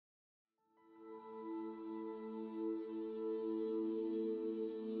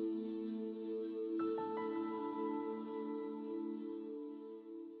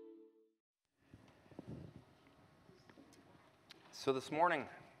So this morning,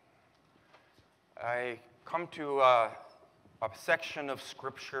 I come to a section of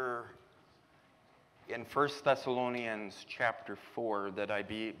Scripture in 1 Thessalonians chapter 4 that I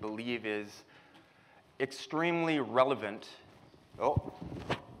believe is extremely relevant. Oh,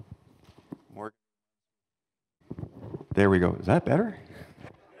 more. There we go. Is that better?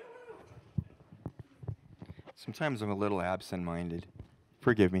 Sometimes I'm a little absent-minded.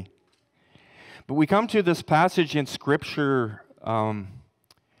 Forgive me. But we come to this passage in Scripture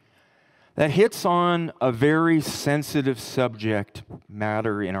that hits on a very sensitive subject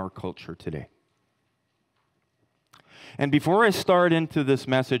matter in our culture today. And before I start into this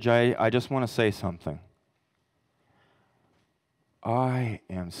message, I just want to say something. I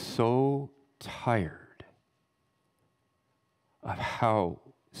am so tired of how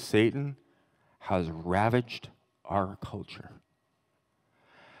Satan has ravaged our culture.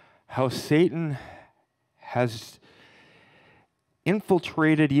 How Satan has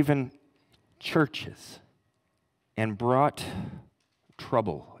infiltrated even churches and brought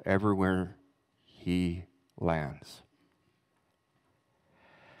trouble everywhere he lands.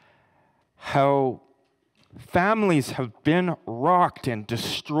 How families have been rocked and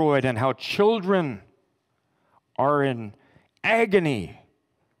destroyed, and how children are in agony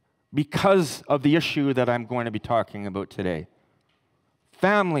because of the issue that I'm going to be talking about today.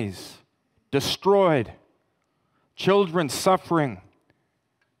 Families destroyed, children suffering,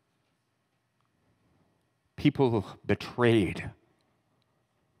 people betrayed,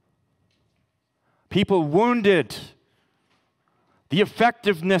 people wounded, the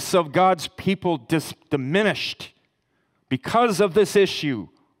effectiveness of God's people diminished because of this issue.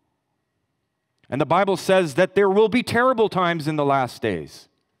 And the Bible says that there will be terrible times in the last days.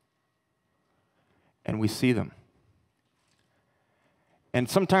 And we see them. And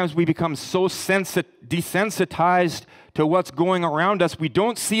sometimes we become so desensitized to what's going around us, we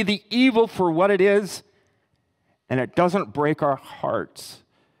don't see the evil for what it is, and it doesn't break our hearts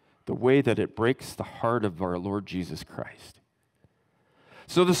the way that it breaks the heart of our Lord Jesus Christ.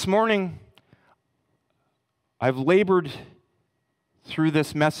 So this morning, I've labored through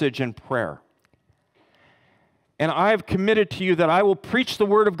this message in prayer. And I've committed to you that I will preach the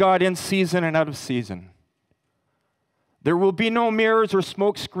Word of God in season and out of season. There will be no mirrors or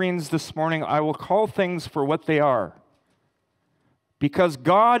smoke screens this morning. I will call things for what they are. Because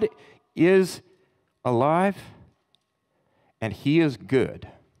God is alive and He is good.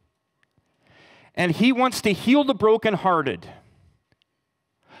 And He wants to heal the brokenhearted.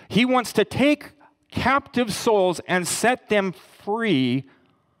 He wants to take captive souls and set them free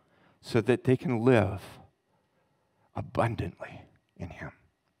so that they can live abundantly in Him.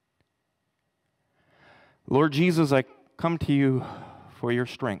 Lord Jesus, I come to you for your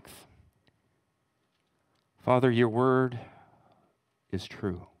strength. Father, your word is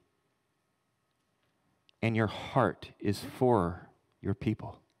true. And your heart is for your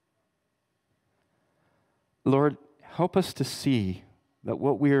people. Lord, help us to see that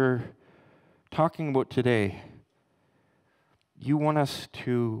what we're talking about today, you want us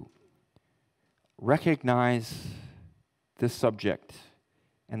to recognize this subject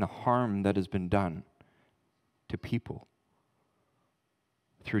and the harm that has been done to people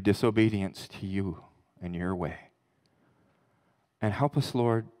through disobedience to you and your way. And help us,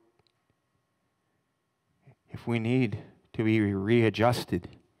 Lord, if we need to be readjusted,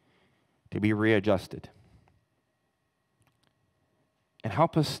 to be readjusted. And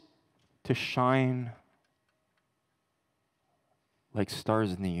help us to shine like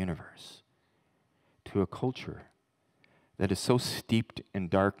stars in the universe to a culture that is so steeped in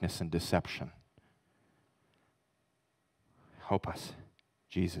darkness and deception. Help us,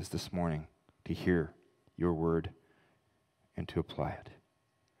 Jesus, this morning to hear your word and to apply it.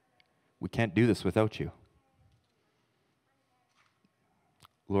 We can't do this without you.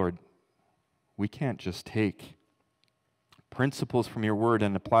 Lord, we can't just take principles from your word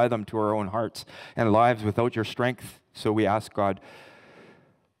and apply them to our own hearts and lives without your strength. So we ask God,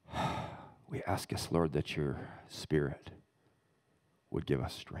 we ask us, Lord, that your Spirit would give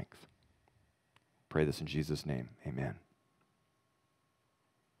us strength. Pray this in Jesus' name. Amen.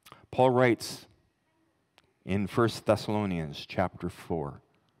 Paul writes in 1 Thessalonians chapter 4,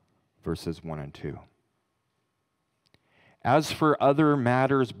 verses 1 and 2. As for other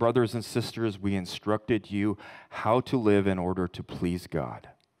matters, brothers and sisters, we instructed you how to live in order to please God,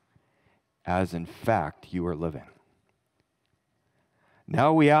 as in fact you are living.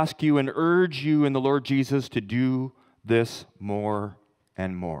 Now we ask you and urge you in the Lord Jesus to do this more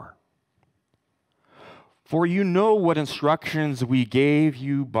and more. For you know what instructions we gave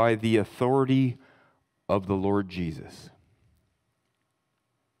you by the authority of the Lord Jesus.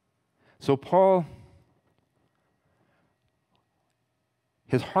 So Paul,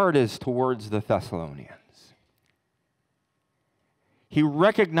 his heart is towards the Thessalonians. He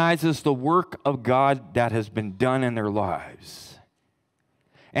recognizes the work of God that has been done in their lives.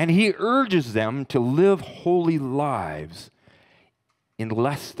 And he urges them to live holy lives in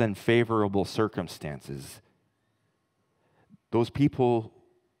less than favorable circumstances. Those people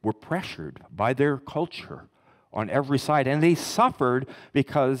were pressured by their culture on every side, and they suffered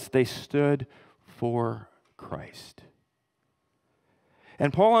because they stood for Christ.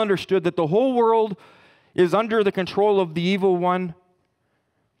 And Paul understood that the whole world is under the control of the evil one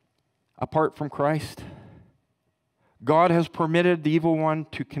apart from Christ. God has permitted the evil one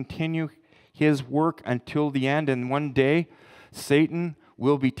to continue his work until the end, and one day Satan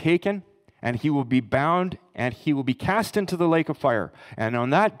will be taken, and he will be bound, and he will be cast into the lake of fire. And on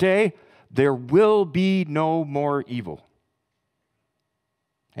that day, there will be no more evil.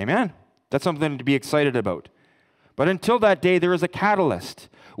 Amen? That's something to be excited about. But until that day, there is a catalyst.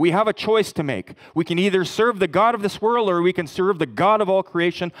 We have a choice to make. We can either serve the God of this world, or we can serve the God of all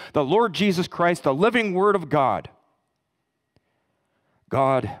creation, the Lord Jesus Christ, the living Word of God.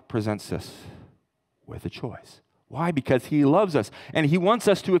 God presents us with a choice. Why? Because he loves us, and he wants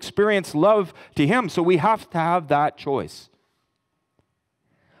us to experience love to him, so we have to have that choice.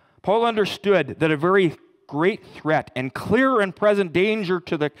 Paul understood that a very great threat and clear and present danger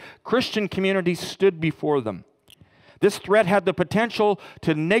to the Christian community stood before them. This threat had the potential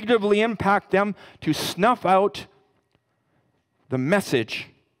to negatively impact them, to snuff out the message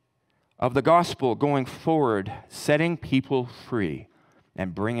of the gospel going forward, setting people free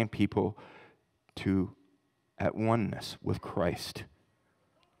and bringing people to at oneness with Christ.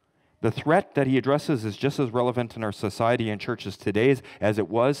 The threat that he addresses is just as relevant in our society and churches today as it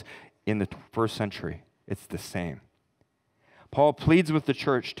was in the first century. It's the same. Paul pleads with the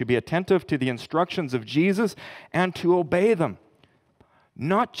church to be attentive to the instructions of Jesus and to obey them.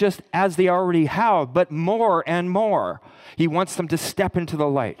 Not just as they already have, but more and more. He wants them to step into the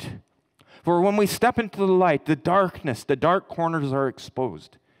light. For when we step into the light, the darkness, the dark corners are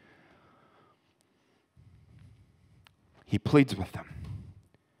exposed. He pleads with them.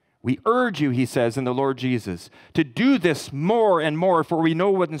 We urge you, he says, in the Lord Jesus, to do this more and more, for we know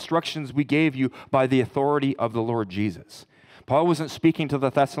what instructions we gave you by the authority of the Lord Jesus. Paul wasn't speaking to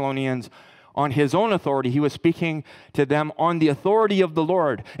the Thessalonians on his own authority. He was speaking to them on the authority of the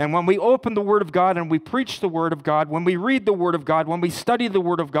Lord. And when we open the Word of God and we preach the Word of God, when we read the Word of God, when we study the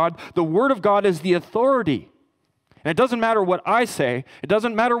Word of God is the authority. And it doesn't matter what I say. It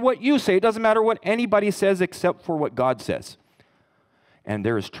doesn't matter what you say. It doesn't matter what anybody says except for what God says. And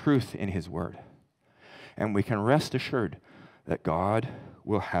there is truth in his word. And we can rest assured that God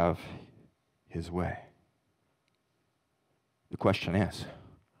will have his way. The question is,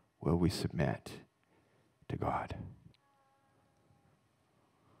 will we submit to God?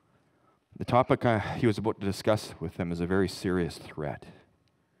 The topic he was about to discuss with them is a very serious threat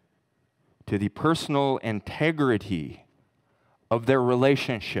to the personal integrity of their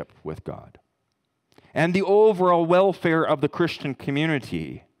relationship with God and the overall welfare of the Christian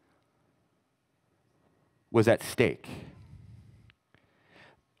community was at stake.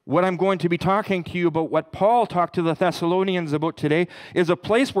 What I'm going to be talking to you about, what Paul talked to the Thessalonians about today, is a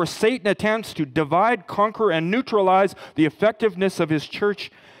place where Satan attempts to divide, conquer, and neutralize the effectiveness of his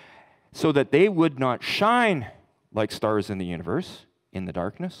church so that they would not shine like stars in the universe, in the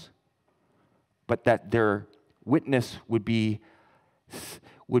darkness, but that their witness would be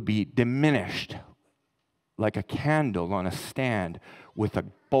diminished like a candle on a stand with a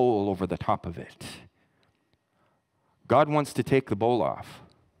bowl over the top of it. God wants to take the bowl off.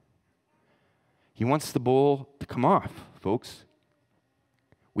 He wants the bowl to come off, folks.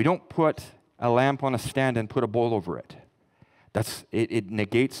 We don't put a lamp on a stand and put a bowl over it. It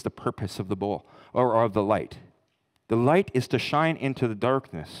negates the purpose of the bowl or of the light. The light is to shine into the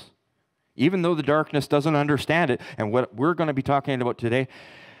darkness, even though the darkness doesn't understand it. And what we're going to be talking about today,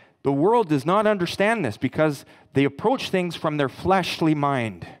 the world does not understand this because they approach things from their fleshly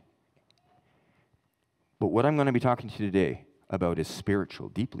mind. But what I'm going to be talking to you today about is spiritual,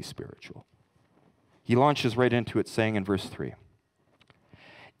 deeply spiritual. He launches right into it saying in verse 3,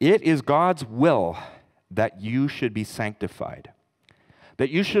 "It is God's will that you should be sanctified, that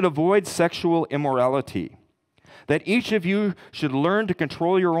you should avoid sexual immorality, that each of you should learn to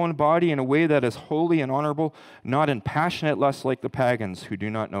control your own body in a way that is holy and honorable, not in passionate lust like the pagans who do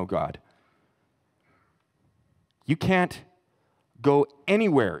not know God." You can't go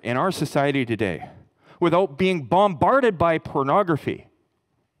anywhere in our society today without being bombarded by pornography.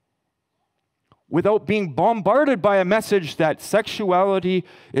 without being bombarded by a message that sexuality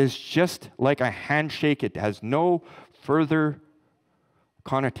is just like a handshake. It has no further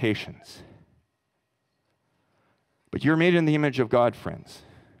connotations. But you're made in the image of God, friends.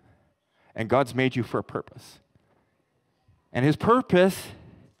 And God's made you for a purpose. And his purpose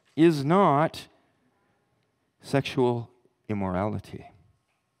is not sexual immorality.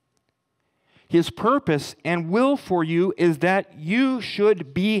 His purpose and will for you is that you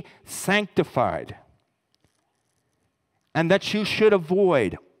should be sanctified and that you should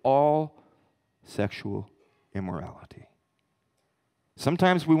avoid all sexual immorality.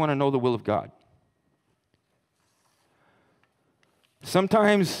 Sometimes we want to know the will of God.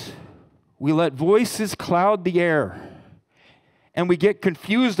 Sometimes we let voices cloud the air, and we get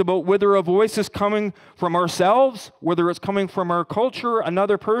confused about whether a voice is coming from ourselves, whether it's coming from our culture,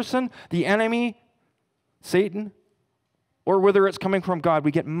 another person, the enemy, Satan, or whether it's coming from God.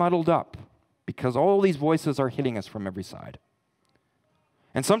 We get muddled up because all these voices are hitting us from every side.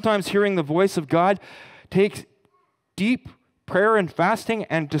 And sometimes hearing the voice of God takes deep prayer and fasting,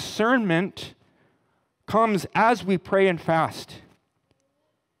 and discernment comes as we pray and fast.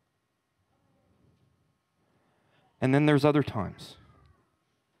 And then there's other times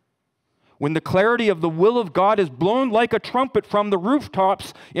when the clarity of the will of God is blown like a trumpet from the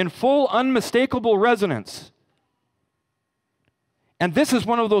rooftops in full, unmistakable resonance. And this is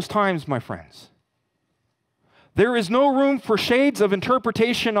one of those times, my friends. There is no room for shades of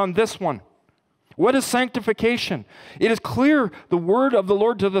interpretation on this one. What is sanctification? It is clear the word of the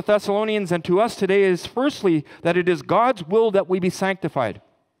Lord to the Thessalonians and to us today is firstly that it is God's will that we be sanctified.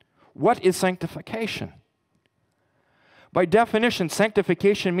 What is sanctification? By definition,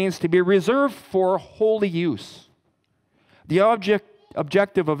 sanctification means to be reserved for holy use. The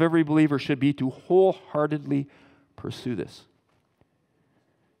objective of every believer should be to wholeheartedly pursue this.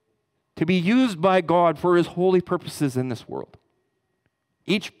 To be used by God for his holy purposes in this world.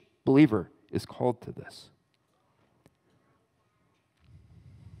 Each believer is called to this.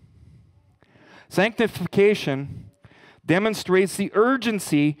 Sanctification demonstrates the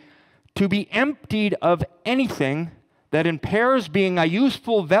urgency to be emptied of anything that impairs being a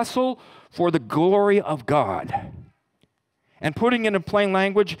useful vessel for the glory of God. And putting it in plain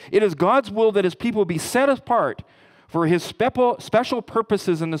language, it is God's will that his people be set apart for his special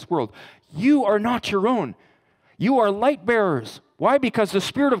purposes in this world. You are not your own. You are light bearers. Why? Because the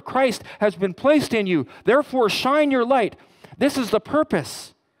Spirit of Christ has been placed in you. Therefore, shine your light. This is the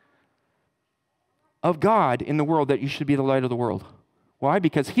purpose of God in the world, that you should be the light of the world. Why?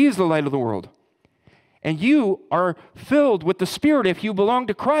 Because he is the light of the world. And you are filled with the Spirit if you belong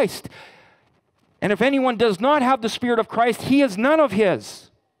to Christ. And if anyone does not have the Spirit of Christ, he is none of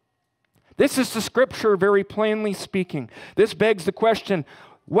his. This is the Scripture very plainly speaking. This begs the question,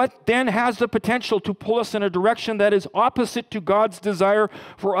 what then has the potential to pull us in a direction that is opposite to God's desire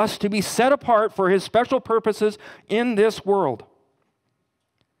for us to be set apart for his special purposes in this world?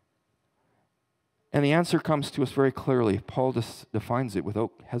 And the answer comes to us very clearly. Paul defines it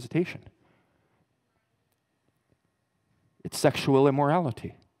without hesitation. It's sexual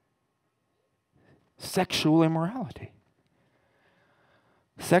immorality. Sexual immorality.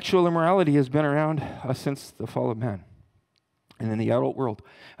 Sexual immorality has been around since the fall of man. And in the adult world,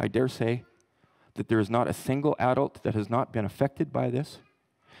 I dare say that there is not a single adult that has not been affected by this.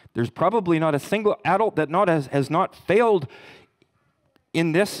 There's probably not a single adult that has not failed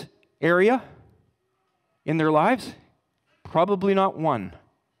in this area in their lives. Probably not one.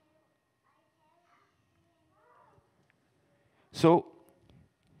 So,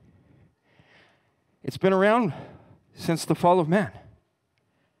 it's been around since the fall of man.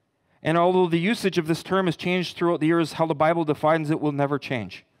 And although the usage of this term has changed throughout the years, how the Bible defines it will never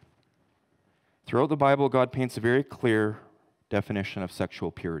change. Throughout the Bible, God paints a very clear definition of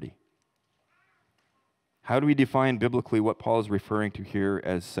sexual purity. How do we define biblically what Paul is referring to here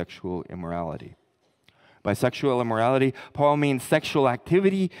as sexual immorality? By sexual immorality, Paul means sexual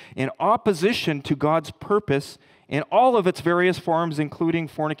activity in opposition to God's purpose in all of its various forms, including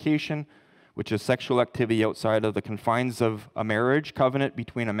fornication, which is sexual activity outside of the confines of a marriage covenant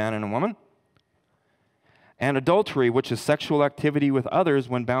between a man and a woman, and adultery, which is sexual activity with others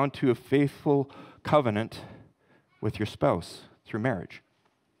when bound to a faithful covenant with your spouse through marriage.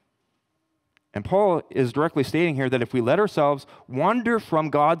 And Paul is directly stating here that if we let ourselves wander from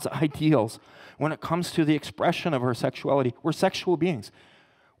God's ideals when it comes to the expression of our sexuality, we're sexual beings.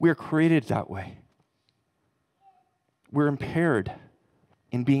 We are created that way. We're impaired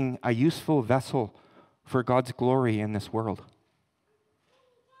in being a useful vessel for God's glory in this world.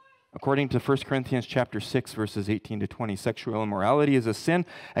 According to 1 Corinthians chapter 6, verses 18 to 20, sexual immorality is a sin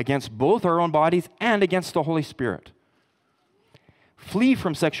against both our own bodies and against the Holy Spirit. Flee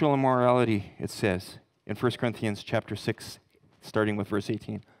from sexual immorality, it says in 1 Corinthians chapter 6, starting with verse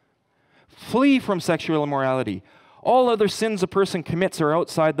 18. Flee from sexual immorality. All other sins a person commits are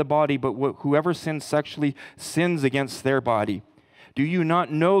outside the body, but whoever sins sexually sins against their body. Do you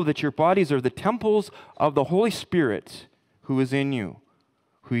not know that your bodies are the temples of the Holy Spirit who is in you,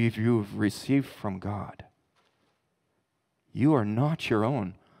 who you have received from God? You are not your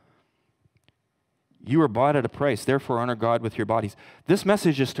own. You are bought at a price. Therefore, honor God with your bodies. This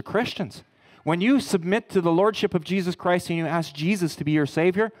message is to Christians. When you submit to the lordship of Jesus Christ and you ask Jesus to be your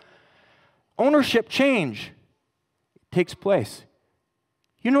Savior, ownership change takes place.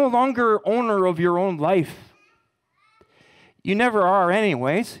 You're no longer owner of your own life. You never are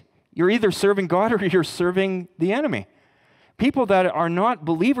anyways. You're either serving God or you're serving the enemy. People that are not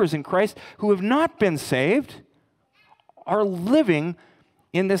believers in Christ, who have not been saved, are living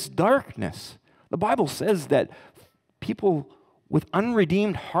in this darkness. The Bible says that people with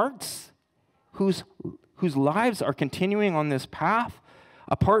unredeemed hearts, whose lives are continuing on this path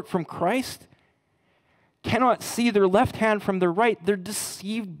apart from Christ, cannot see their left hand from their right. They're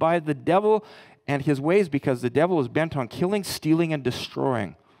deceived by the devil and his ways because the devil is bent on killing, stealing, and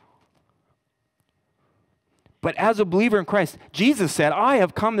destroying. But as a believer in Christ, Jesus said, I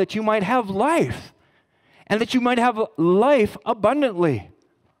have come that you might have life, and that you might have life abundantly.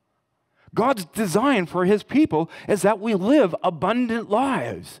 God's design for his people is that we live abundant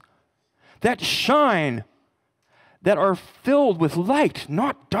lives that shine, that are filled with light,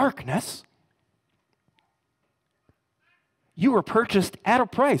 not darkness. You were purchased at a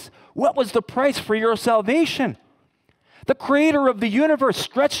price. What was the price for your salvation? The creator of the universe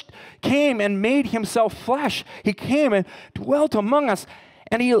came and made himself flesh. He came and dwelt among us,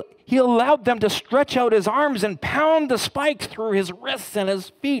 and he allowed them to stretch out his arms and pound the spikes through his wrists and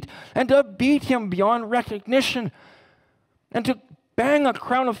his feet, and to beat him beyond recognition, and to bang a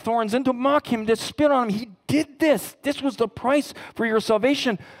crown of thorns, and to mock him, to spit on him. He did this. This was the price for your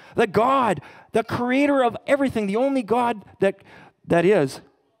salvation. The God, the creator of everything, the only God that is,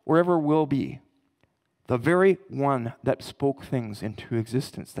 or ever will be, the very one that spoke things into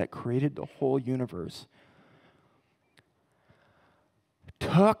existence, that created the whole universe,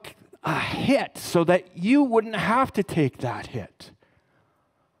 took a hit so that you wouldn't have to take that hit.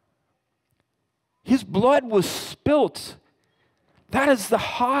 His blood was spilt. That is the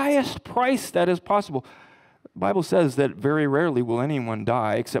highest price that is possible. The Bible says that very rarely will anyone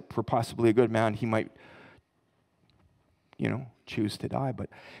die, except for possibly a good man. He might, choose to die. But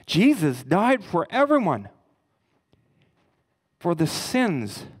Jesus died for everyone, for the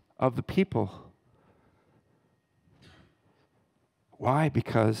sins of the people. Why?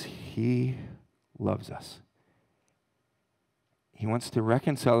 Because he loves us. He wants to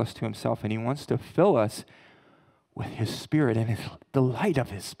reconcile us to himself, and he wants to fill us with his Spirit and the light of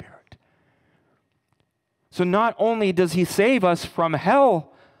his Spirit. So not only does he save us from hell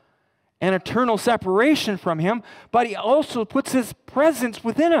and eternal separation from him, but he also puts his presence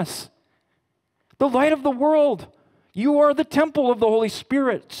within us. The light of the world. You are the temple of the Holy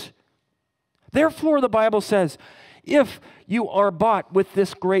Spirit. Therefore, the Bible says, if you are bought with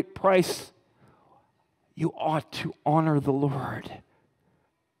this great price, you ought to honor the Lord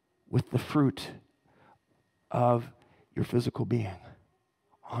with the fruit of your physical being.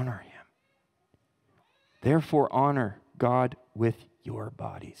 Honor him. Therefore, honor God with your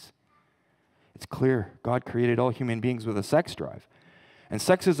bodies. It's clear God created all human beings with a sex drive. And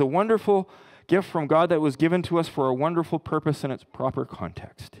sex is a wonderful gift from God that was given to us for a wonderful purpose in its proper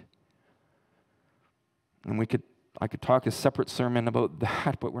context. And I could talk a separate sermon about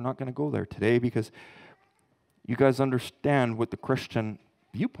that, but we're not going to go there today because you guys understand what the Christian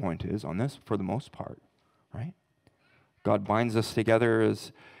viewpoint is on this for the most part, right? God binds us together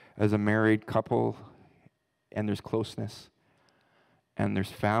as a married couple, and there's closeness, and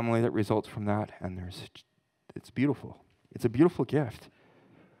there's family that results from that, and it's beautiful. It's a beautiful gift.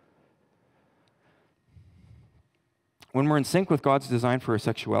 When we're in sync with God's design for our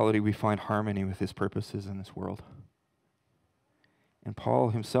sexuality, we find harmony with his purposes in this world. And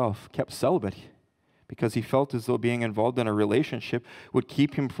Paul himself kept celibate because he felt as though being involved in a relationship would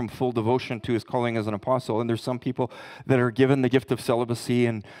keep him from full devotion to his calling as an apostle. And there's some people that are given the gift of celibacy,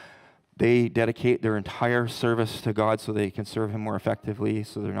 and they dedicate their entire service to God so they can serve him more effectively,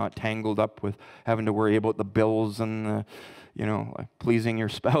 so they're not tangled up with having to worry about the bills and pleasing your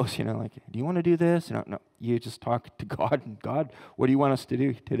spouse. Do you want to do this? No, you just talk to God, and God, what do you want us to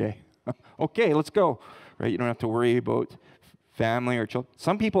do today? Okay, let's go. Right? You don't have to worry about family or children.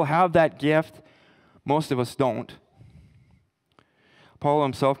 Some people have that gift. Most of us don't. Paul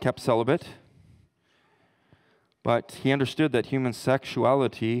himself kept celibate, but he understood that human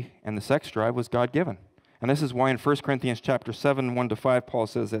sexuality and the sex drive was God-given. And this is why in 1 Corinthians chapter 7, 1-5, Paul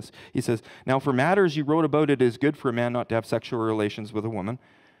says this. He says, "Now for matters you wrote about, it is good for a man not to have sexual relations with a woman.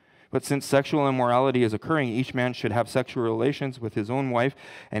 But since sexual immorality is occurring, each man should have sexual relations with his own wife,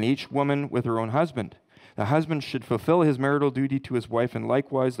 and each woman with her own husband. The husband should fulfill his marital duty to his wife, and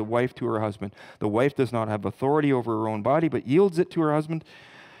likewise the wife to her husband. The wife does not have authority over her own body, but yields it to her husband.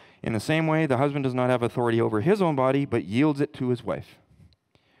 In the same way, the husband does not have authority over his own body, but yields it to his wife.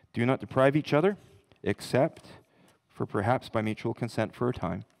 Do not deprive each other, except for perhaps by mutual consent for a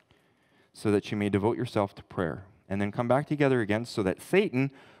time, so that you may devote yourself to prayer, and then come back together again, so that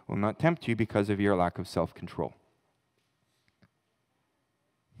Satan will not tempt you because of your lack of self-control."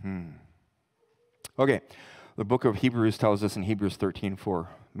 Okay, the book of Hebrews tells us in Hebrews 13:4,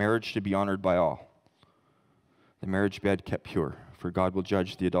 marriage should be honored by all. The marriage bed kept pure, for God will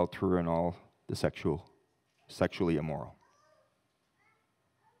judge the adulterer and all the sexually immoral.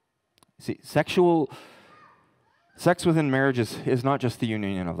 See, sex within marriage is not just the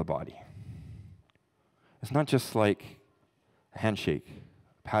union of the body. It's not just like a handshake,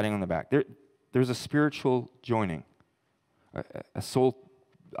 patting on the back. There's a spiritual joining, a soul,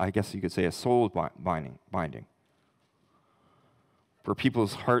 I guess you could say a soul binding. For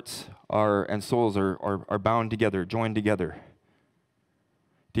people's hearts and souls are bound together, joined together.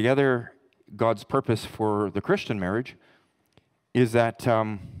 Together, God's purpose for the Christian marriage is that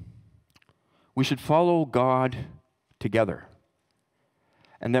we should follow God together.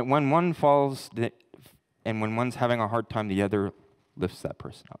 And that when one falls, and when one's having a hard time, the other lifts that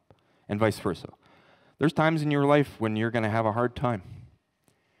person up, and vice versa. There's times in your life when you're going to have a hard time.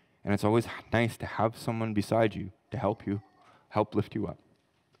 And it's always nice to have someone beside you to help lift you up.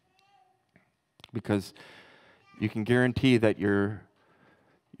 Because you can guarantee that your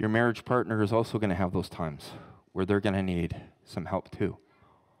marriage partner is also going to have those times where they're going to need some help too.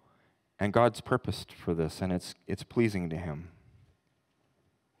 And God's purposed for this, and it's pleasing to Him.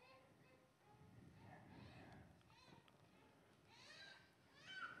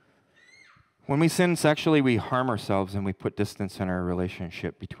 When we sin sexually, we harm ourselves and we put distance in our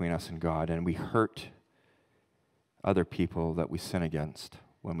relationship between us and God, and we hurt other people that we sin against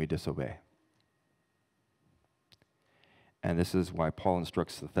when we disobey. And this is why Paul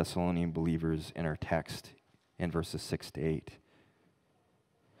instructs the Thessalonian believers in our text in verses 6-8.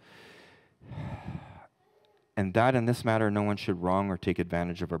 And that in this matter no one should wrong or take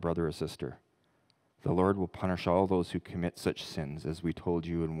advantage of a brother or sister. The Lord will punish all those who commit such sins, as we told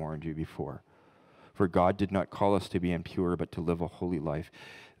you and warned you before. For God did not call us to be impure, but to live a holy life.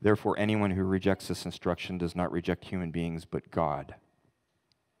 Therefore, anyone who rejects this instruction does not reject human beings, but God.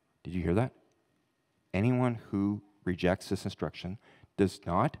 Did you hear that? Anyone who rejects this instruction does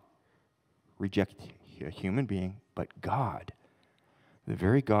not reject a human being, but God, the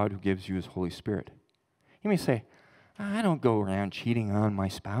very God who gives you His Holy Spirit. You may say, I don't go around cheating on my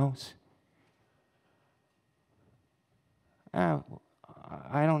spouse.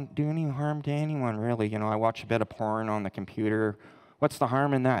 I don't do any harm to anyone, really. You know, I watch a bit of porn on the computer. What's the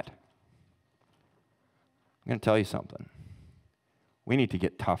harm in that? I'm going to tell you something. We need to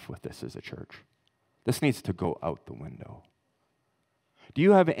get tough with this as a church. This needs to go out the window. Do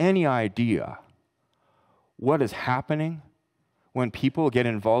you have any idea what is happening when people get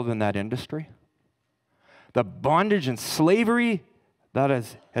involved in that industry? The bondage and slavery that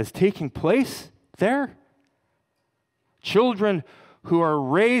has taken place there? Children who are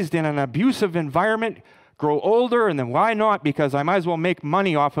raised in an abusive environment grow older, and then why not? Because I might as well make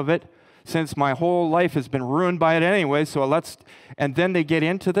money off of it since my whole life has been ruined by it anyway, and then they get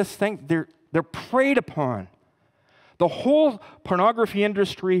into this thing. They're preyed upon. The whole pornography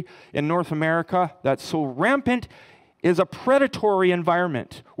industry in North America that's so rampant is a predatory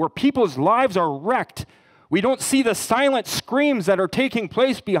environment where people's lives are wrecked. We don't see the silent screams that are taking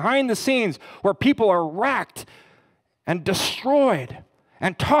place behind the scenes where people are racked and destroyed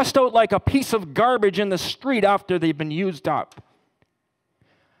and tossed out like a piece of garbage in the street after they've been used up.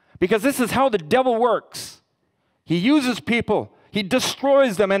 Because this is how the devil works. He uses people, he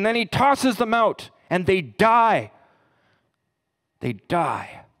destroys them, and then he tosses them out, and they die. They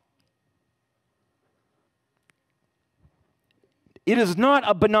die. It is not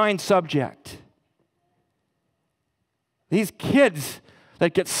a benign subject. These kids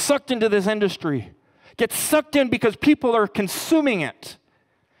that get sucked into this industry get sucked in because people are consuming it.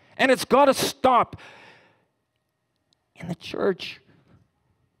 And it's got to stop. In the church,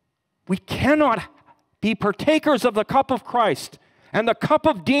 we cannot be partakers of the cup of Christ and the cup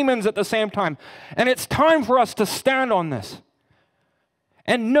of demons at the same time. And it's time for us to stand on this.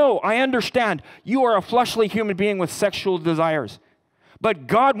 And no, I understand you are a fleshly human being with sexual desires. But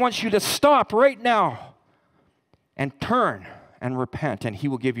God wants you to stop right now and turn and repent, and he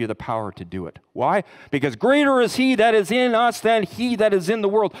will give you the power to do it. Why? Because greater is he that is in us than he that is in the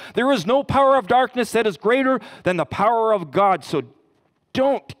world. There is no power of darkness that is greater than the power of God. So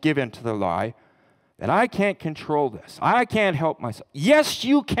don't give in to the lie that I can't control this. I can't help myself. Yes,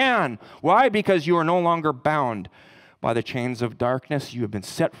 you can. Why? Because you are no longer bound by the chains of darkness. You have been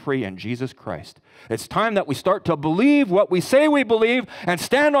set free in Jesus Christ. It's time that we start to believe what we say we believe and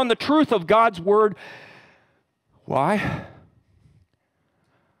stand on the truth of God's word. Why?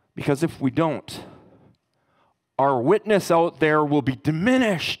 Because if we don't, our witness out there will be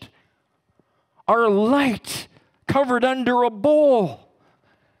diminished. Our light covered under a bowl.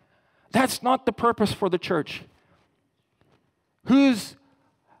 That's not the purpose for the church. Who's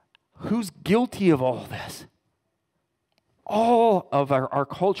guilty of all this? All of our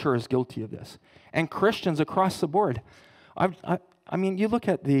culture is guilty of this. And Christians across the board. I mean, you look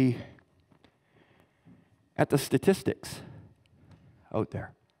at the statistics out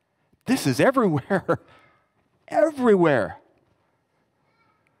there. This is everywhere. Everywhere.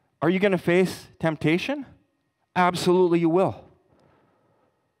 Are you going to face temptation? Absolutely you will.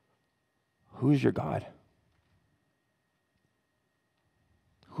 Who is your God?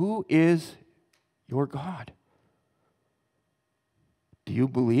 Who is your God? Do you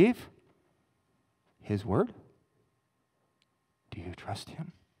believe his word? Do you trust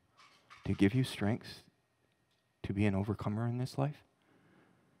him to give you strength to be an overcomer in this life?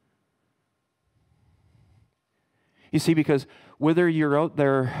 You see, because whether you're out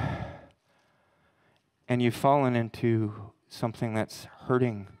there and you've fallen into something that's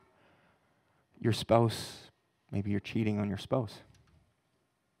hurting your spouse, maybe you're cheating on your spouse.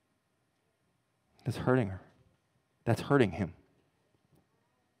 That's hurting her. That's hurting him.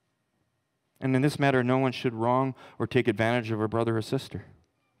 And in this matter, no one should wrong or take advantage of a brother or sister.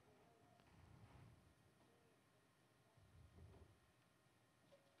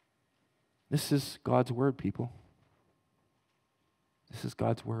 This is God's word, people. This is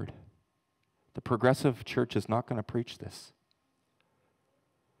God's word. The progressive church is not going to preach this.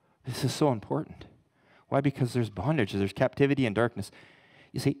 This is so important. Why? Because there's bondage, there's captivity and darkness.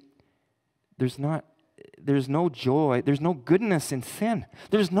 You see, there's no joy, there's no goodness in sin.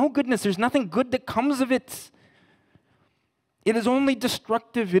 There's no goodness, there's nothing good that comes of it. It is only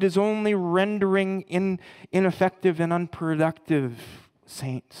destructive, it is only rendering ineffective and unproductive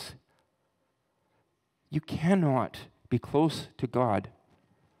saints. You cannot be close to God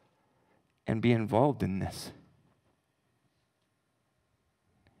and be involved in this.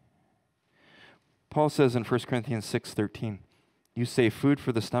 Paul says in 1 Corinthians 6:13, you say food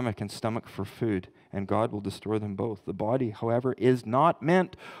for the stomach and stomach for food, and God will destroy them both. The body, however, is not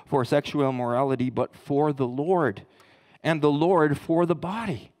meant for sexual immorality, but for the Lord, and the Lord for the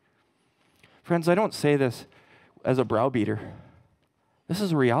body. Friends, I don't say this as a browbeater. This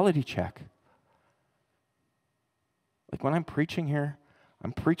is a reality check. Like when I'm preaching here,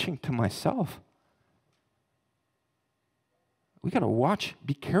 I'm preaching to myself. We got to watch.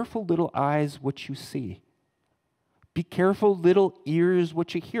 Be careful, little eyes, what you see. Be careful, little ears,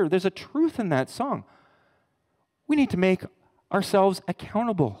 what you hear. There's a truth in that song. We need to make ourselves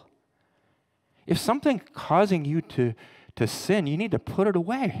accountable. If something's causing you to sin, you need to put it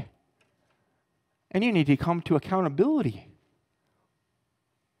away. And you need to come to accountability.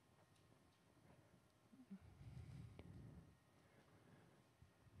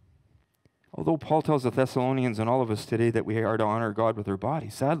 Although Paul tells the Thessalonians and all of us today that we are to honor God with our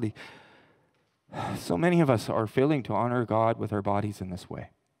bodies, sadly, so many of us are failing to honor God with our bodies in this way.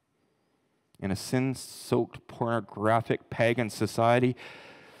 In a sin-soaked, pornographic, pagan society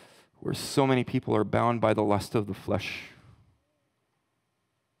where so many people are bound by the lust of the flesh,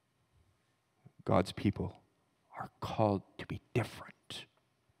 God's people are called to be different.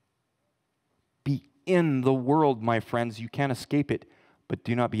 Be in the world, my friends. You can't escape it, but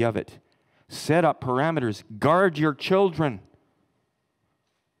do not be of it. Set up parameters. Guard your children.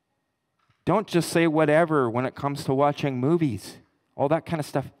 Don't just say whatever when it comes to watching movies. All that kind of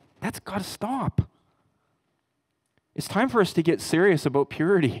stuff. That's got to stop. It's time for us to get serious about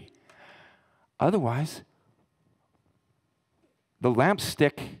purity. Otherwise, the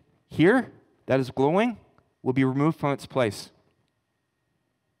lampstick here that is glowing will be removed from its place.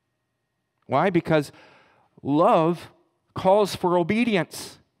 Why? Because love calls for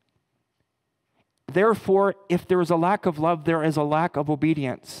obedience. Therefore, if there is a lack of love, there is a lack of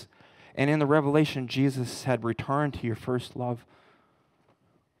obedience. and in the revelation, Jesus said, return to your first love.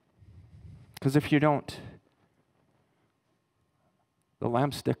 Because if you don't, the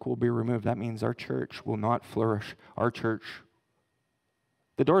lampstick will be removed. That means our church will not flourish. Our church,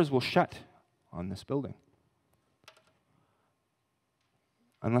 the doors will shut on this building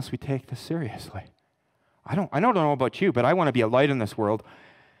unless we take this seriously. I don't know about you, but I want to be a light in this world.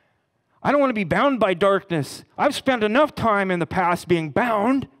 I don't want to be bound by darkness. I've spent enough time in the past being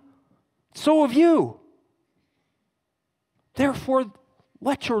bound. So have you. Therefore,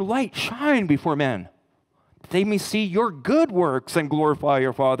 let your light shine before men, that they may see your good works and glorify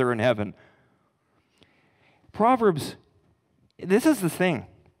your Father in heaven. Proverbs, this is the thing.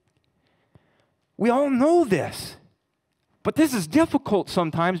 We all know this, but this is difficult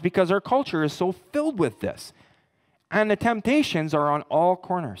sometimes because our culture is so filled with this. And the temptations are on all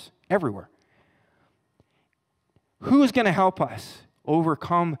corners, everywhere. Who's going to help us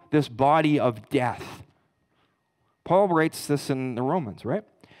overcome this body of death? Paul writes this in the Romans, right?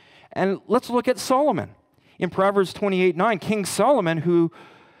 And let's look at Solomon. In Proverbs 28:9, King Solomon, who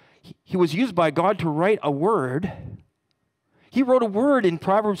he was used by God to write a word, he wrote a word in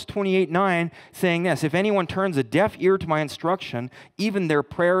Proverbs 28:9 saying this, if anyone turns a deaf ear to my instruction, even their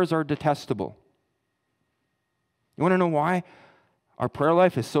prayers are detestable. You want to know why our prayer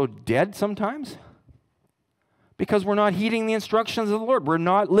life is so dead sometimes? Because we're not heeding the instructions of the Lord. We're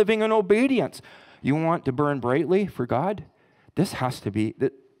not living in obedience. You want to burn brightly for God? This has to be.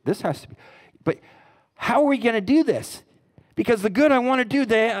 But how are we going to do this? Because the good I want to do,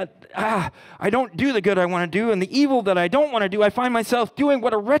 I don't do the good I want to do, and the evil that I don't want to do, I find myself doing.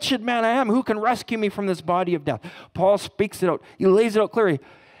 What a wretched man I am. Who can rescue me from this body of death? Paul speaks it out. He lays it out clearly.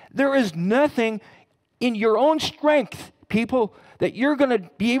 There is nothing in your own strength, people, that you're going to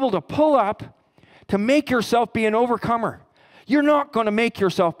be able to pull up to make yourself be an overcomer. You're not going to make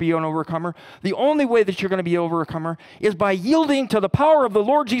yourself be an overcomer. The only way that you're going to be an overcomer is by yielding to the power of the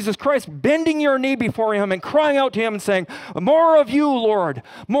Lord Jesus Christ, bending your knee before him and crying out to him and saying, more of you, Lord,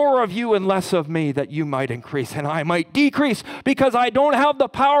 more of you and less of me, that you might increase and I might decrease, because I don't have the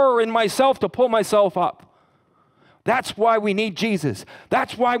power in myself to pull myself up. That's why we need Jesus.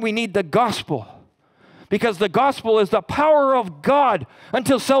 That's why we need the gospel. Because the gospel is the power of God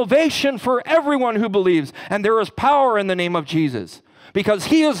until salvation for everyone who believes. And there is power in the name of Jesus. Because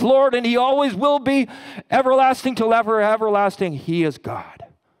he is Lord and he always will be, everlasting till ever, everlasting. He is God.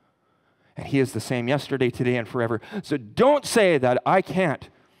 And he is the same yesterday, today, and forever. So don't say that I can't.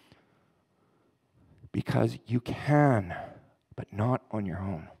 Because you can, but not on your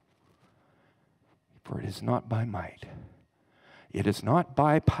own. For it is not by might. It is not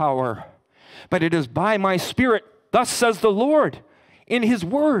by power, but it is by my Spirit, thus says the Lord in his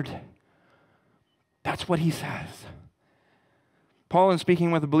word. That's what he says. Paul, in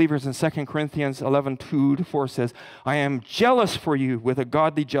speaking with the believers in 2 Corinthians 11:2-4 says, I am jealous for you with a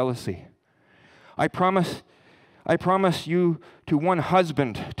godly jealousy. I promise you to one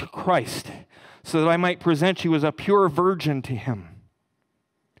husband, to Christ, so that I might present you as a pure virgin to him.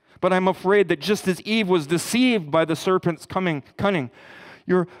 But I'm afraid that just as Eve was deceived by the serpent's cunning,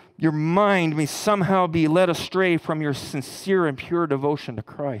 your mind may somehow be led astray from your sincere and pure devotion to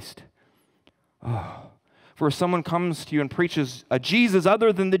Christ. Oh, for if someone comes to you and preaches a Jesus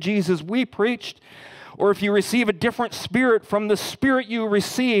other than the Jesus we preached, or if you receive a different spirit from the spirit you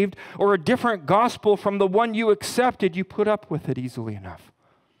received, or a different gospel from the one you accepted, you put up with it easily enough.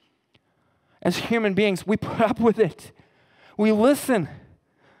 As human beings, we put up with it. We listen.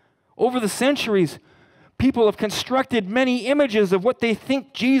 Over the centuries, people have constructed many images of what they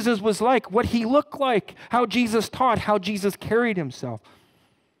think Jesus was like, what he looked like, how Jesus taught, how Jesus carried himself.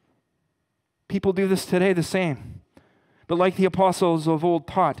 People do this today the same. But like the apostles of old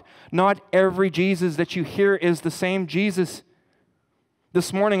taught, not every Jesus that you hear is the same Jesus.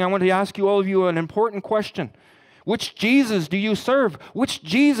 This morning, I want to ask you, all of you, an important question. Which Jesus do you serve? Which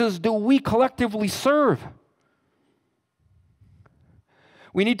Jesus do we collectively serve?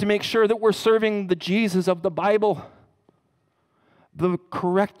 We need to make sure that we're serving the Jesus of the Bible, the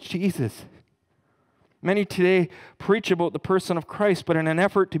correct Jesus. Many today preach about the person of Christ, but in an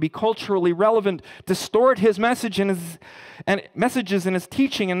effort to be culturally relevant, distort his message and messages in his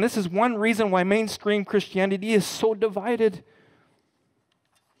teaching. And this is one reason why mainstream Christianity is so divided.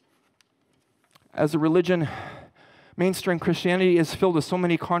 As a religion, mainstream Christianity is filled with so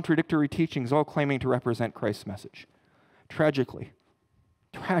many contradictory teachings, all claiming to represent Christ's message. Tragically,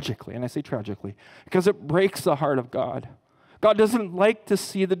 and I say tragically, because it breaks the heart of God. God doesn't like to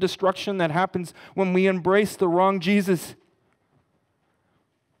see the destruction that happens when we embrace the wrong Jesus.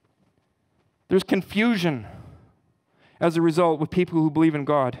 There's confusion as a result with people who believe in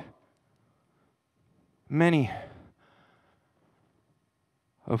God. many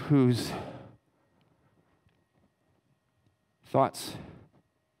of whose thoughts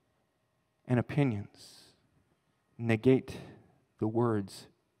and opinions negate the words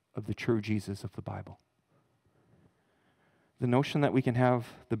of the true Jesus of the Bible. The notion that we can have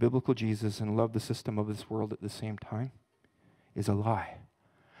the biblical Jesus and love the system of this world at the same time is a lie.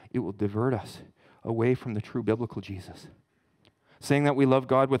 It will divert us away from the true biblical Jesus. Saying that we love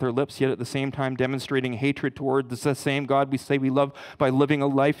God with our lips, yet at the same time demonstrating hatred toward the same God we say we love by living a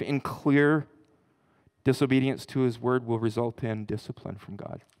life in clear disobedience to His word will result in discipline from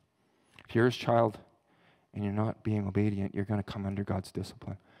God. If you're His child and you're not being obedient, you're going to come under God's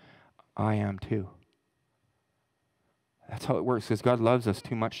discipline. I am too. That's how it works, because God loves us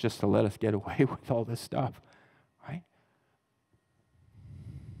too much just to let us get away with all this stuff, right?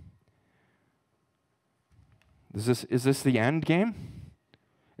 Is this the end game?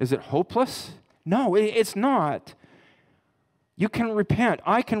 Is it hopeless? No, it's not. You can repent.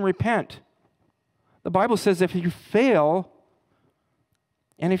 I can repent. The Bible says if you fail,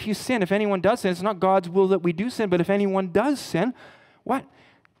 and if you sin, if anyone does sin, it's not God's will that we do sin, but if anyone does sin, what?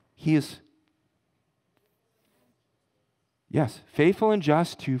 He is, yes, faithful and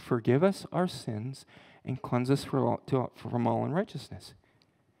just to forgive us our sins and cleanse us from all unrighteousness.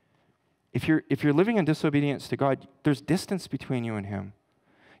 If you're living in disobedience to God, there's distance between you and Him.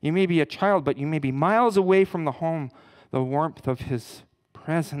 You may be a child, but you may be miles away from the home, the warmth of His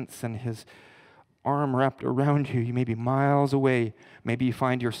presence and His arm wrapped around you. You may be miles away. Maybe you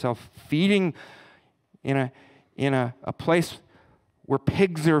find yourself feeding in a place where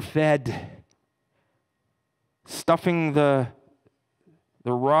pigs are fed, stuffing the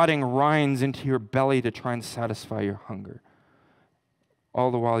rotting rinds into your belly to try and satisfy your hunger. All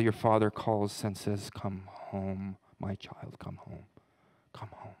the while your Father calls and says, "Come home, my child, come home, come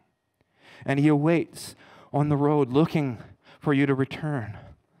home." And He awaits on the road looking for you to return.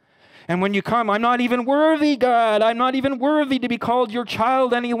 And when you come, "I'm not even worthy, God. I'm not even worthy to be called your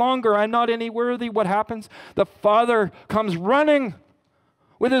child any longer. I'm not any worthy." What happens? The Father comes running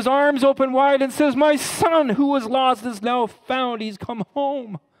with His arms open wide and says, "My son who was lost is now found. He's come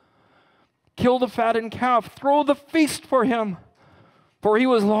home. Kill the fattened calf. Throw the feast for him. For he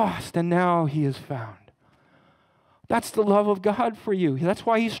was lost and now he is found." That's the love of God for you. That's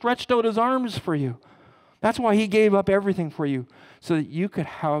why He stretched out His arms for you. That's why He gave up everything for you, so that you could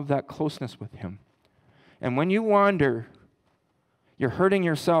have that closeness with Him. And when you wander, you're hurting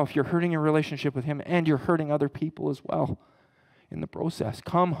yourself, you're hurting your relationship with Him, and you're hurting other people as well in the process.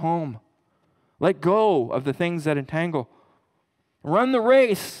 Come home. Let go of the things that entangle. Run the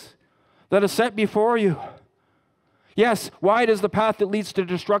race that is set before you. Yes, wide is the path that leads to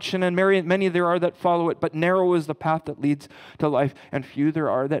destruction, and many there are that follow it, but narrow is the path that leads to life, and few there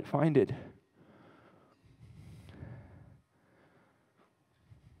are that find it.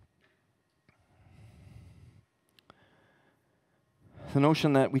 The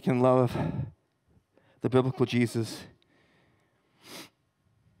notion that we can love the biblical Jesus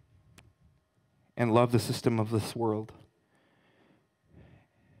and love the system of this world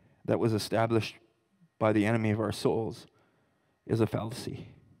that was established by the enemy of our souls is a fallacy.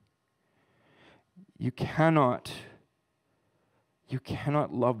 You cannot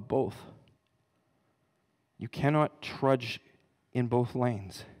love both. You cannot trudge in both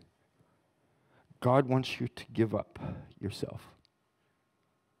lanes. God wants you to give up yourself.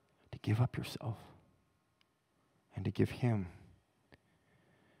 To give up yourself. And to give Him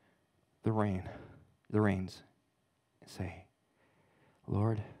the reins. And say,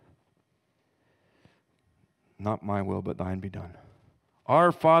 "Lord, not my will, but thine be done.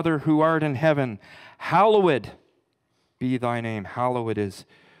 Our Father who art in heaven, hallowed be thy name." Hallowed is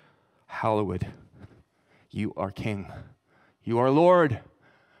hallowed. You are King. You are Lord.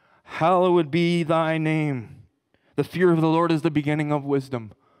 Hallowed be thy name. The fear of the Lord is the beginning of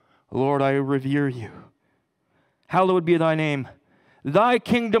wisdom. Lord, I revere you. Hallowed be thy name. Thy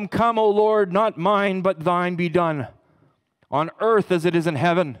kingdom come, O Lord, not mine, but thine be done, on earth as it is in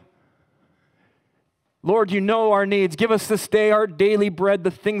heaven. Lord, you know our needs. Give us this day our daily bread, the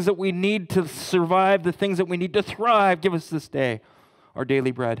things that we need to survive, the things that we need to thrive. Give us this day our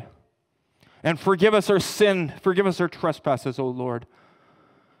daily bread. And forgive us our sin. Forgive us our trespasses, O Lord,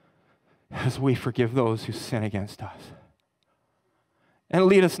 as we forgive those who sin against us. And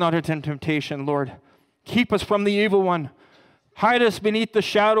lead us not into temptation, Lord. Keep us from the evil one. Hide us beneath the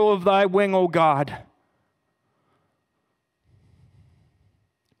shadow of thy wing, O God.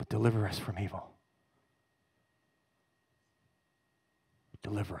 But deliver us from evil.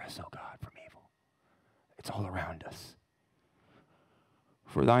 Deliver us, O God, from evil. It's all around us.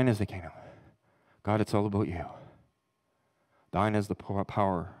 For thine is the kingdom. God, it's all about you. Thine is the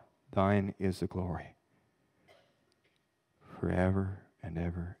power. Thine is the glory. Forever and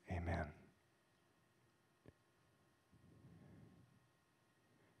ever. Amen.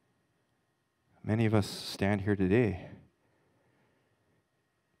 Many of us stand here today,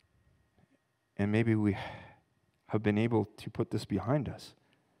 and maybe we have been able to put this behind us.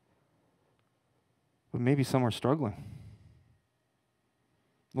 But maybe some are struggling.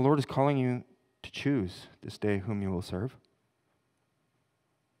 The Lord is calling you to choose this day whom you will serve,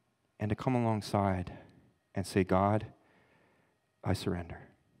 and to come alongside and say, God, I surrender.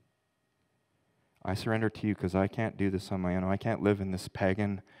 I surrender to you because I can't do this on my own. I can't live in this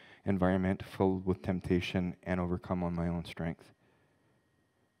pagan environment filled with temptation and overcome on my own strength.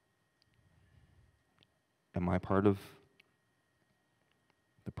 Am I part of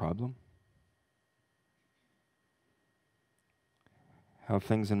the problem? Have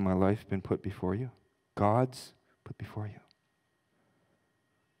things in my life been put before you? God's put before you.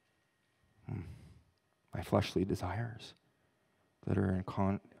 My fleshly desires that are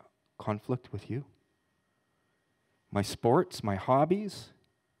in conflict with you. My sports, my hobbies,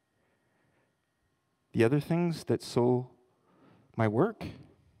 the other things that my work.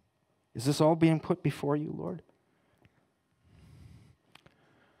 Is this all being put before you, Lord?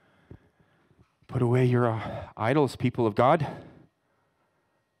 Put away your idols, people of God.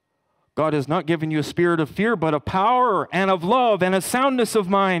 God has not given you a spirit of fear, but of power and of love and a soundness of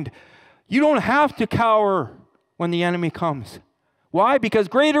mind. You don't have to cower when the enemy comes. Why? Because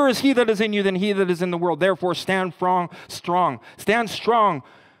greater is he that is in you than he that is in the world. Therefore, stand strong. Stand strong.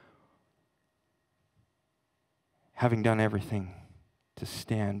 Having done everything to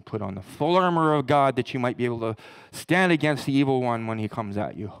stand, put on the full armor of God that you might be able to stand against the evil one when he comes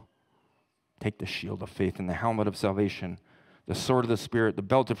at you. Take the shield of faith and the helmet of salvation, the sword of the Spirit, the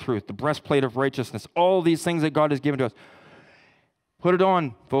belt of truth, the breastplate of righteousness, all these things that God has given to us. Put it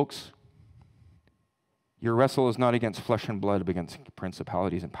on, folks. Your wrestle is not against flesh and blood, but against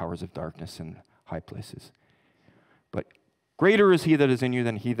principalities and powers of darkness in high places. But greater is he that is in you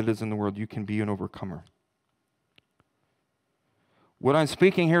than he that is in the world. You can be an overcomer. What I'm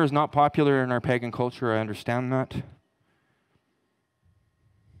speaking here is not popular in our pagan culture. I understand that.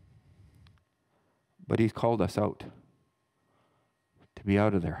 But he's called us out to be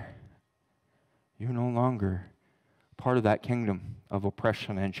out of there. You're no longer part of that kingdom of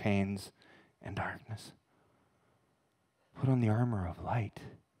oppression and chains and darkness. Put on the armor of light.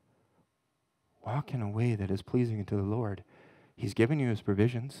 Walk in a way that is pleasing to the Lord. He's given you his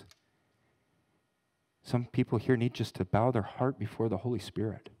provisions. Some people here need just to bow their heart before the Holy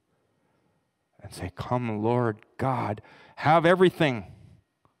Spirit and say, come, Lord God, have everything.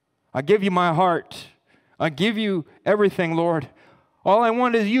 I give you my heart. I give you everything, Lord. All I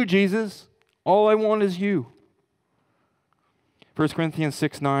want is you, Jesus. All I want is you. 1 Corinthians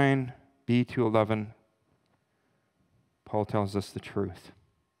 6:9, B-11, Paul tells us the truth.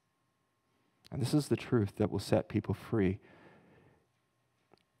 And this is the truth that will set people free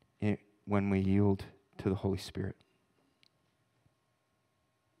when we yield to the Holy Spirit.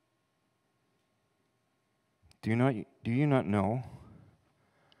 Do you not know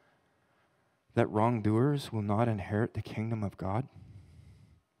that wrongdoers will not inherit the kingdom of God?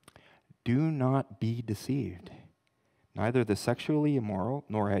 Do not be deceived. Neither the sexually immoral,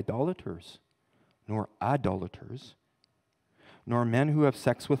 nor idolaters, nor men who have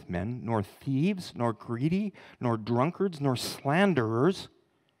sex with men, nor thieves, nor greedy, nor drunkards, nor slanderers,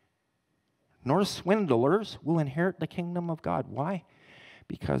 nor swindlers will inherit the kingdom of God. Why?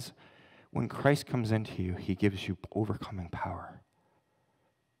 Because when Christ comes into you, he gives you overcoming power.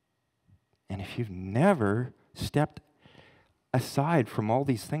 And if you've never stepped aside from all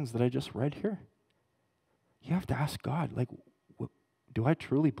these things that I just read here, you have to ask God, do I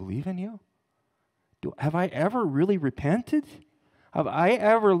truly believe in you? Have I ever really repented? Have I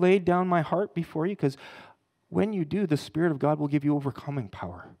ever laid down my heart before you? Because when you do, the Spirit of God will give you overcoming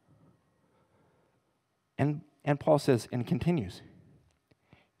power. And Paul says, and continues,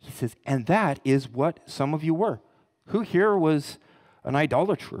 he says, and that is what some of you were. Who here was an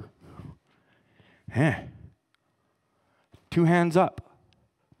idolater? Two hands up.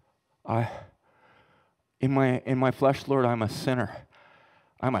 In my flesh, Lord, I'm a sinner.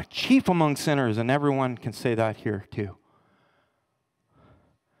 I'm a chief among sinners, and everyone can say that here too.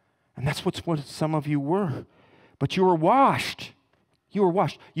 And that's what some of you were. But you were washed. You were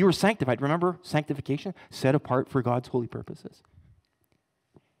washed. You were sanctified. Remember sanctification? Set apart for God's holy purposes.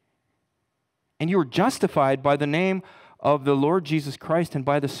 And you were justified by the name of the Lord Jesus Christ and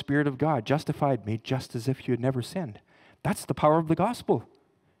by the Spirit of God. Justified, made just as if you had never sinned. That's the power of the gospel.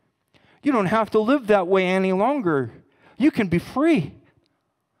 You don't have to live that way any longer. You can be free.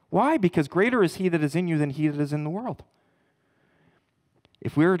 Why? Because greater is he that is in you than he that is in the world.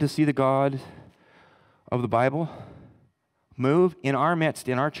 If we were to see the God of the Bible move in our midst,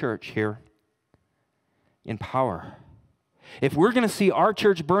 in our church here, in power, if we're going to see our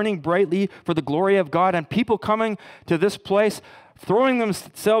church burning brightly for the glory of God and people coming to this place, throwing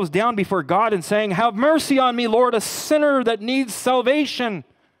themselves down before God and saying, "Have mercy on me, Lord, a sinner that needs salvation,"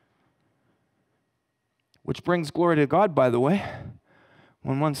 which brings glory to God, by the way,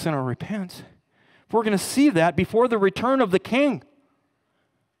 when one sinner repents. If we're going to see that before the return of the King,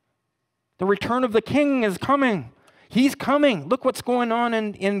 the return of the King is coming. He's coming. Look what's going on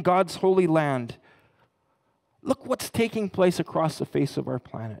in God's holy land. Look what's taking place across the face of our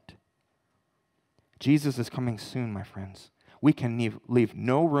planet. Jesus is coming soon, my friends. We can leave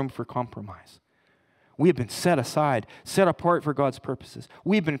no room for compromise. We have been set aside, set apart for God's purposes.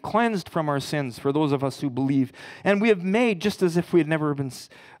 We've been cleansed from our sins for those of us who believe. And we have made just as if we had never been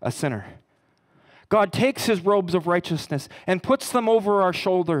a sinner. God takes his robes of righteousness and puts them over our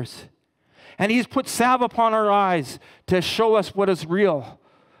shoulders. And he's put salve upon our eyes to show us what is real,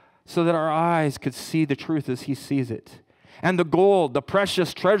 so that our eyes could see the truth as he sees it. And the gold, the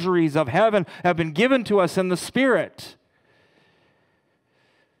precious treasuries of heaven have been given to us in the Spirit.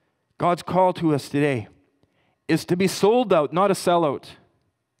 God's call to us today is to be sold out, not a sellout.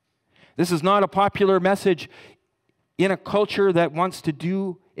 This is not a popular message in a culture that wants to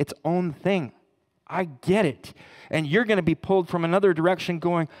do its own thing. I get it. And you're going to be pulled from another direction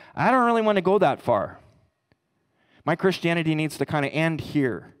going, I don't really want to go that far. My Christianity needs to kind of end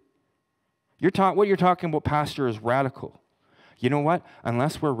here. What you're talking about, Pastor, is radical. You know what?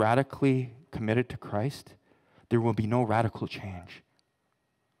 Unless we're radically committed to Christ, there will be no radical change.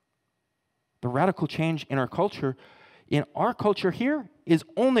 The radical change in our culture here, is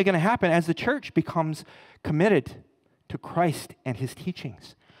only going to happen as the church becomes committed to Christ and his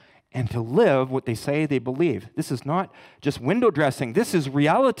teachings and to live what they say they believe. This is not just window dressing. This is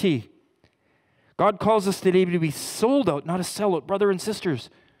reality. God calls us today to be sold out, not a sellout. Brother and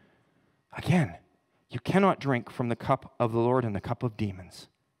sisters, again, you cannot drink from the cup of the Lord and the cup of demons.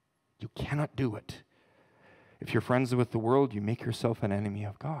 You cannot do it. If you're friends with the world, you make yourself an enemy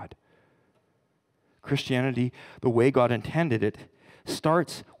of God. Christianity, the way God intended it,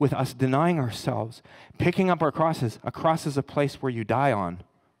 starts with us denying ourselves, picking up our crosses. A cross is a place where you die on.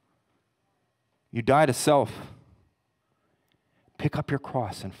 You die to self. Pick up your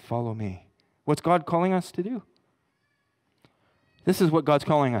cross and follow me. What's God calling us to do? This is what God's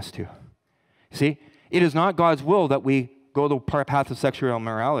calling us to. See, it is not God's will that we go the path of sexual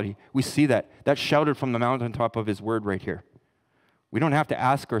immorality. We see that. That's shouted from the mountaintop of his word right here. We don't have to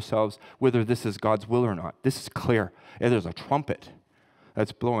ask ourselves whether this is God's will or not. This is clear. There's a trumpet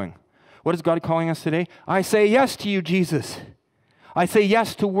that's blowing. What is God calling us today? I say yes to you, Jesus. I say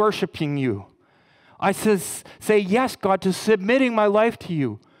yes to worshiping you. I say yes, God, to submitting my life to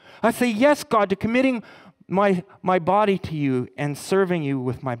you. I say yes, God, to committing my body to you and serving you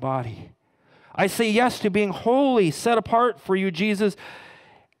with my body. I say yes to being holy, set apart for you, Jesus,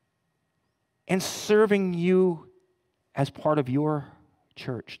 and serving you as part of your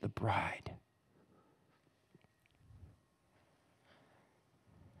church, the bride.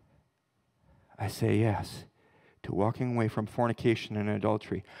 I say yes to walking away from fornication and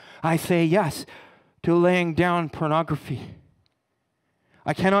adultery. I say yes to laying down pornography.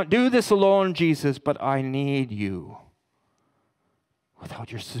 I cannot do this alone, Jesus, but I need you.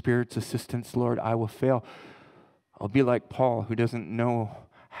 Without your Spirit's assistance, Lord, I will fail. I'll be like Paul, who doesn't know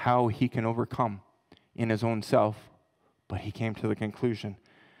how he can overcome in his own self, but he came to the conclusion,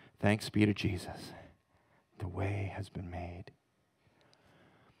 thanks be to Jesus, the way has been made.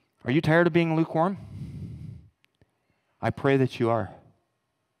 Are you tired of being lukewarm? I pray that you are.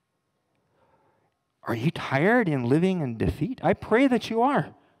 Are you tired in living in defeat? I pray that you are.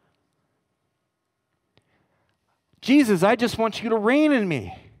 Jesus, I just want you to reign in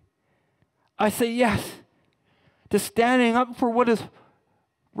me. I say yes to standing up for what is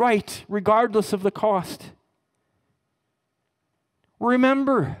right, regardless of the cost.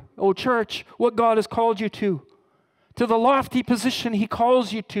 Remember, oh church, what God has called you to the lofty position he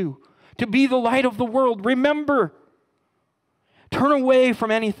calls you to be the light of the world. Remember, turn away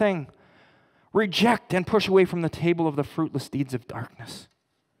from anything. Reject and push away from the table of the fruitless deeds of darkness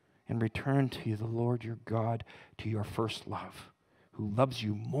and return to the Lord your God, to your first love, who loves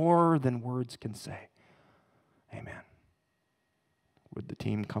you more than words can say. Amen. Would the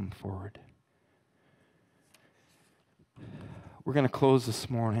team come forward? We're going to close this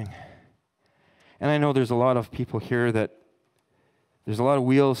morning. And I know there's a lot of people here that there's a lot of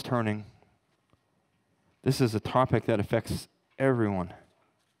wheels turning This is a topic that affects everyone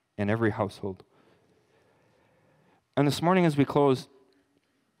in every household. And this morning as we close,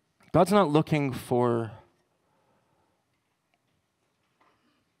 God's not looking for,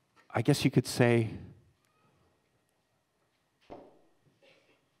 I guess you could say,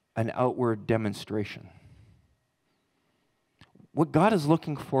 an outward demonstration. What God is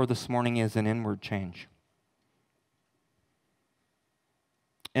looking for this morning is an inward change.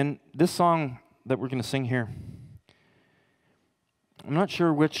 And this song that we're going to sing here, I'm not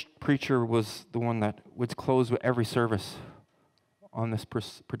sure which preacher was the one that would close with every service on this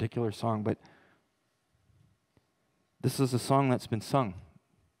particular song, but this is a song that's been sung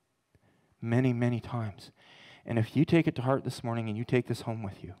many, many times. And if you take it to heart this morning and you take this home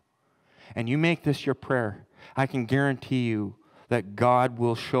with you, and you make this your prayer, I can guarantee you that God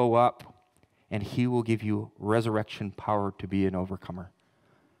will show up and He will give you resurrection power to be an overcomer.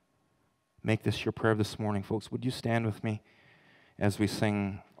 Make this your prayer this morning, folks. Would you stand with me as we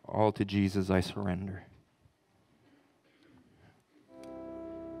sing All to Jesus I Surrender?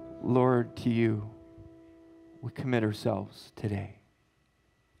 Lord, to you we commit ourselves today.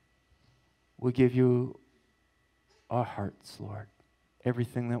 We give you our hearts, Lord,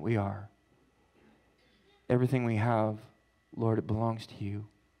 everything that we are. Everything we have, Lord, it belongs to you.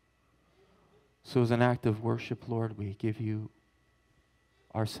 So as an act of worship, Lord, we give you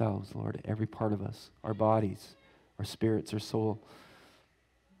ourselves, Lord, every part of us, our bodies, our spirits, our soul.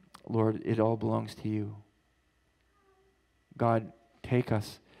 Lord, it all belongs to you. God, take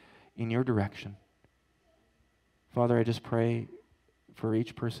us in your direction. Father, I just pray for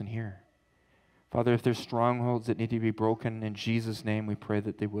each person here. Father, if there's strongholds that need to be broken, in Jesus' name we pray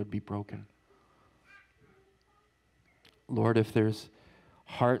that they would be broken. Lord, if there's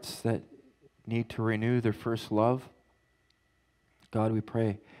hearts that need to renew their first love, God, we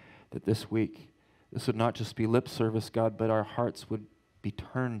pray that this week, this would not just be lip service, God, but our hearts would be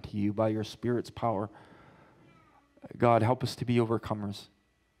turned to you by your Spirit's power. God, help us to be overcomers.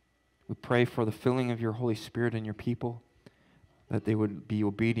 We pray for the filling of your Holy Spirit in your people, that they would be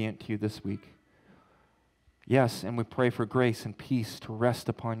obedient to you this week. Yes, and we pray for grace and peace to rest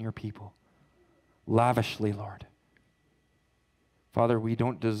upon your people, lavishly, Lord. Father, we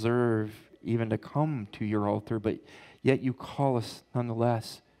don't deserve even to come to your altar, but yet you call us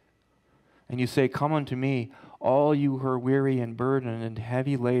nonetheless. And you say, come unto me, all you who are weary and burdened and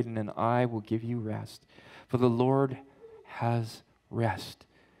heavy laden, and I will give you rest. For the Lord has rest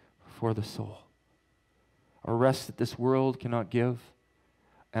for the soul. A rest that this world cannot give,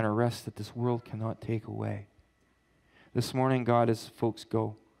 and a rest that this world cannot take away. This morning, God, as folks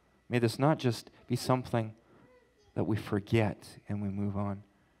go, may this not just be something that we forget and we move on.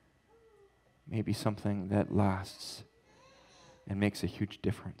 May it be something that lasts and makes a huge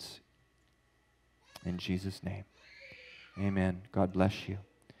difference. In Jesus' name, amen. God bless you.